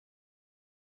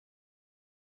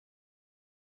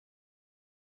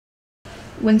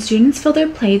When students fill their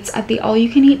plates at the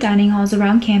all-you-can-eat dining halls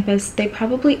around campus, they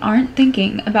probably aren't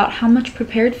thinking about how much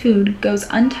prepared food goes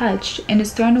untouched and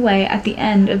is thrown away at the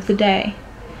end of the day.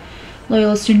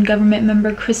 Loyola Student Government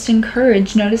member Kristen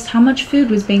Courage noticed how much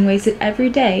food was being wasted every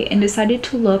day and decided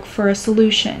to look for a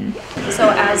solution.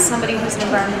 So as somebody who's an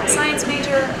environmental science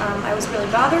major, I was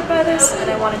really bothered by this,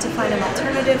 and I wanted to find an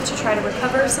alternative to try to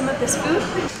recover some of this food.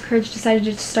 Courage decided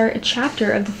to start a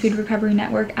chapter of the Food Recovery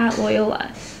Network at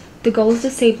Loyola. The goal is to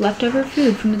save leftover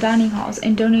food from the dining halls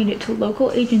and donate it to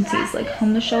local agencies like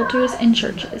homeless shelters and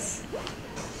churches.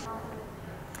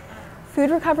 Food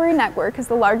Recovery Network is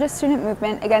the largest student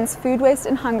movement against food waste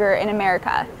and hunger in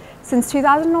America. Since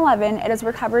 2011, it has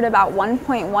recovered about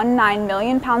 1.19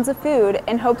 million pounds of food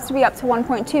and hopes to be up to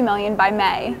 1.2 million by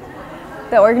May.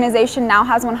 The organization now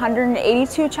has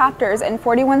 182 chapters in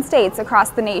 41 states across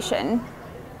the nation.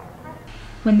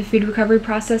 When the food recovery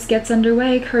process gets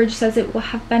underway, Courage says it will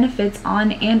have benefits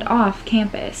on and off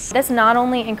campus. This not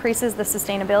only increases the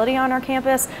sustainability on our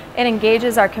campus, it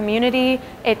engages our community,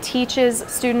 it teaches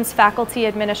students, faculty,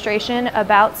 administration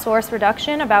about source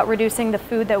reduction, about reducing the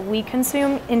food that we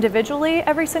consume individually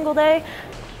every single day.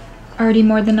 Already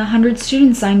more than 100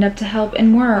 students signed up to help, and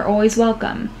more are always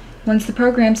welcome. Once the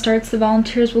program starts, the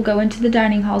volunteers will go into the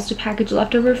dining halls to package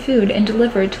leftover food and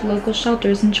deliver it to local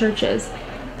shelters and churches.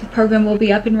 The program will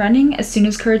be up and running as soon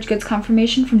as Courage gets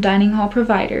confirmation from dining hall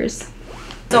providers.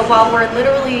 So while we're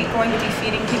literally going to be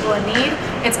feeding people in need,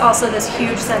 it's also this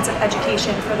huge sense of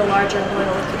education for the larger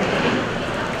Loyola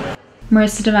community.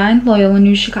 Marissa Devine, Loyola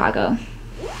News, Chicago.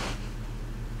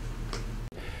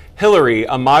 Hillary,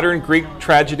 a modern Greek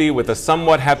tragedy with a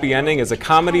somewhat happy ending, is a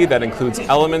comedy that includes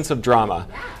elements of drama.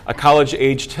 A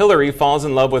college-aged Hillary falls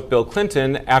in love with Bill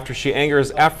Clinton after she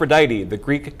angers Aphrodite, the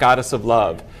Greek goddess of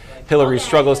love. Hillary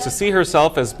struggles to see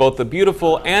herself as both a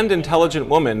beautiful and intelligent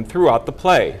woman throughout the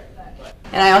play.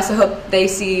 And I also hope they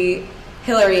see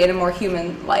Hillary in a more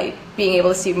human light, being able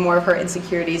to see more of her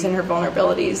insecurities and her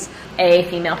vulnerabilities. A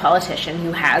female politician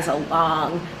who has a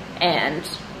long and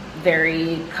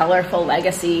very colorful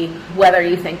legacy, whether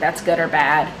you think that's good or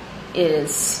bad,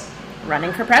 is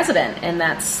running for president. And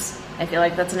I feel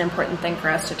like that's an important thing for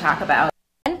us to talk about.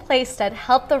 Ben Playstead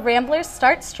helped the Ramblers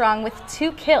start strong with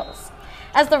 2 kills.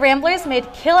 As the Ramblers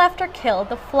made kill after kill,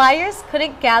 the Flyers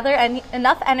couldn't gather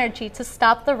enough energy to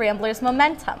stop the Ramblers'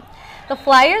 momentum. The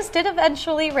Flyers did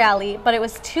eventually rally, but it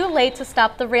was too late to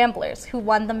stop the Ramblers, who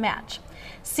won the match.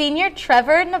 Senior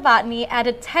Trevor Novotny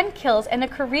added 10 kills and a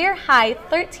career-high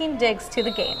 13 digs to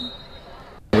the game.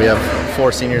 We have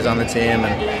 4 seniors on the team,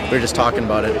 and we were just talking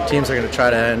about it. Teams are going to try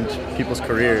to end people's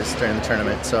careers during the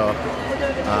tournament, so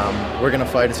we're going to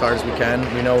fight as hard as we can.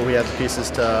 We know we have the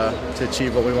pieces to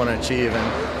achieve what we want to achieve,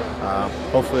 and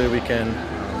hopefully we can,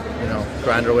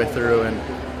 grind our way through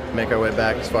and make our way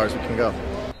back as far as we can go.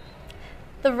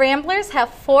 The Ramblers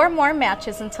have 4 more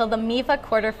matches until the MIVA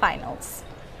quarterfinals.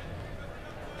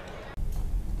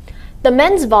 The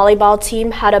men's volleyball team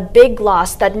had a big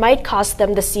loss that might cost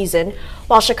them the season,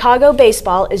 while Chicago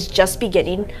baseball is just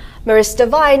beginning. Marissa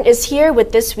Devine is here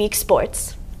with this week's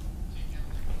sports.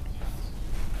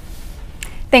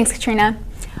 Thanks, Katrina.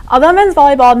 Although men's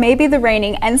volleyball may be the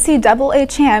reigning NCAA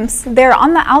champs, they're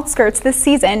on the outskirts this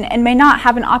season and may not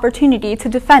have an opportunity to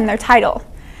defend their title.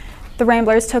 The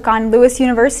Ramblers took on Lewis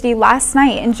University last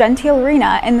night in Gentile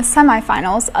Arena in the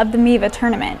semifinals of the MIVA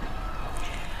tournament.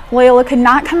 Loyola could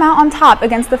not come out on top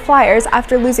against the Flyers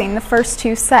after losing the first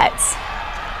 2 sets.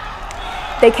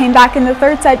 They came back in the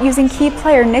 3rd set using key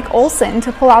player Nick Olson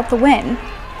to pull out the win.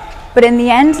 But in the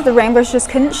end, the Ramblers just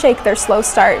couldn't shake their slow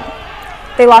start.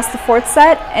 They lost the 4th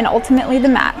set and ultimately the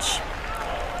match.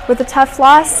 With a tough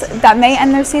loss that may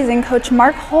end their season, Coach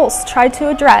Mark Holst tried to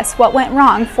address what went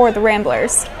wrong for the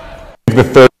Ramblers.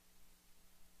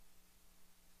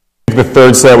 The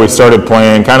 3rd set, we started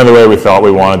playing kind of the way we thought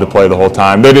we wanted to play the whole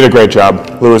time. They did a great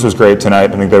job. Lewis was great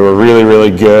tonight. I think they were really,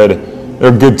 really good.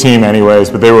 They're a good team anyways,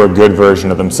 but they were a good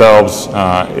version of themselves.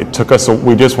 It took us,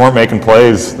 we just weren't making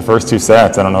plays the first 2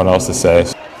 sets. I don't know what else to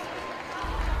say.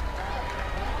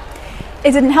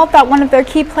 It didn't help that one of their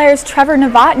key players, Trevor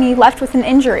Novotny, left with an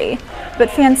injury, but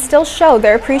fans still show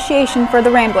their appreciation for the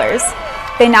Ramblers.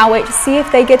 They now wait to see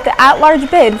if they get the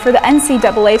at-large bid for the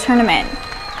NCAA tournament.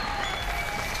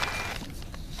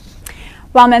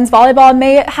 While men's volleyball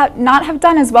may not have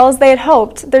done as well as they had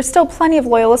hoped, there's still plenty of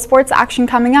Loyola sports action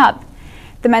coming up.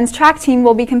 The men's track team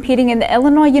will be competing in the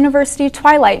Illinois University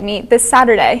Twilight Meet this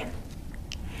Saturday.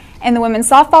 And the women's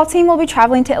softball team will be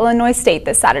traveling to Illinois State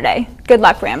this Saturday. Good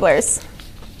luck, Ramblers.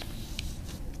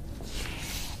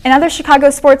 In other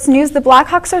Chicago sports news, the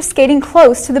Blackhawks are skating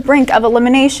close to the brink of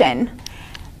elimination.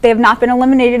 They have not been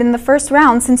eliminated in the first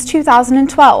round since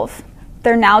 2012.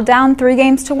 They're now down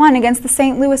 3-1 against the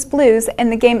St. Louis Blues,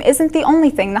 and the game isn't the only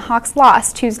thing the Hawks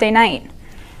lost Tuesday night.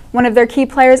 One of their key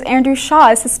players, Andrew Shaw,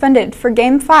 is suspended for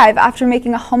Game 5 after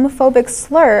making a homophobic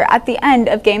slur at the end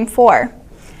of Game 4.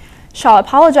 Shaw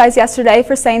apologized yesterday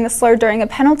for saying the slur during a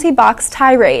penalty box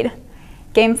tirade.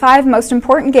 Game 5, most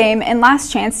important game and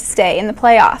last chance to stay in the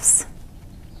playoffs.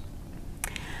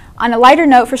 On a lighter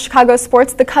note for Chicago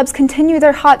sports, the Cubs continue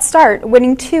their hot start,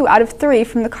 winning 2 out of 3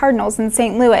 from the Cardinals in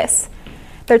St. Louis.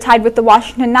 They're tied with the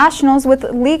Washington Nationals with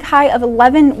a league high of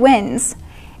 11 wins.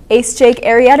 Ace Jake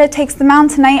Arrieta takes the mound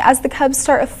tonight as the Cubs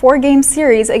start a 4-game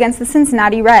series against the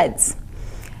Cincinnati Reds.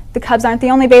 The Cubs aren't the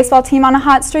only baseball team on a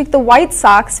hot streak. The White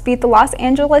Sox beat the Los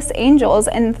Angeles Angels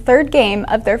in the 3rd game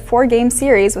of their 4-game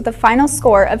series with a final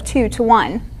score of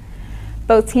 2-1.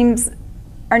 Both teams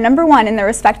are number 1 in their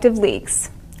respective leagues.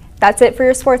 That's it for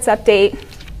your sports update.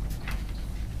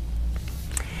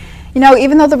 You know,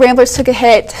 even though the Ramblers took a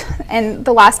hit in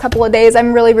the last couple of days,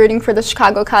 I'm really rooting for the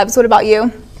Chicago Cubs. What about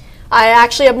you? I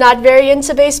actually am not very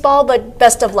into baseball, but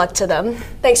best of luck to them.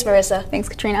 Thanks, Marissa. Thanks,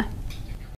 Katrina.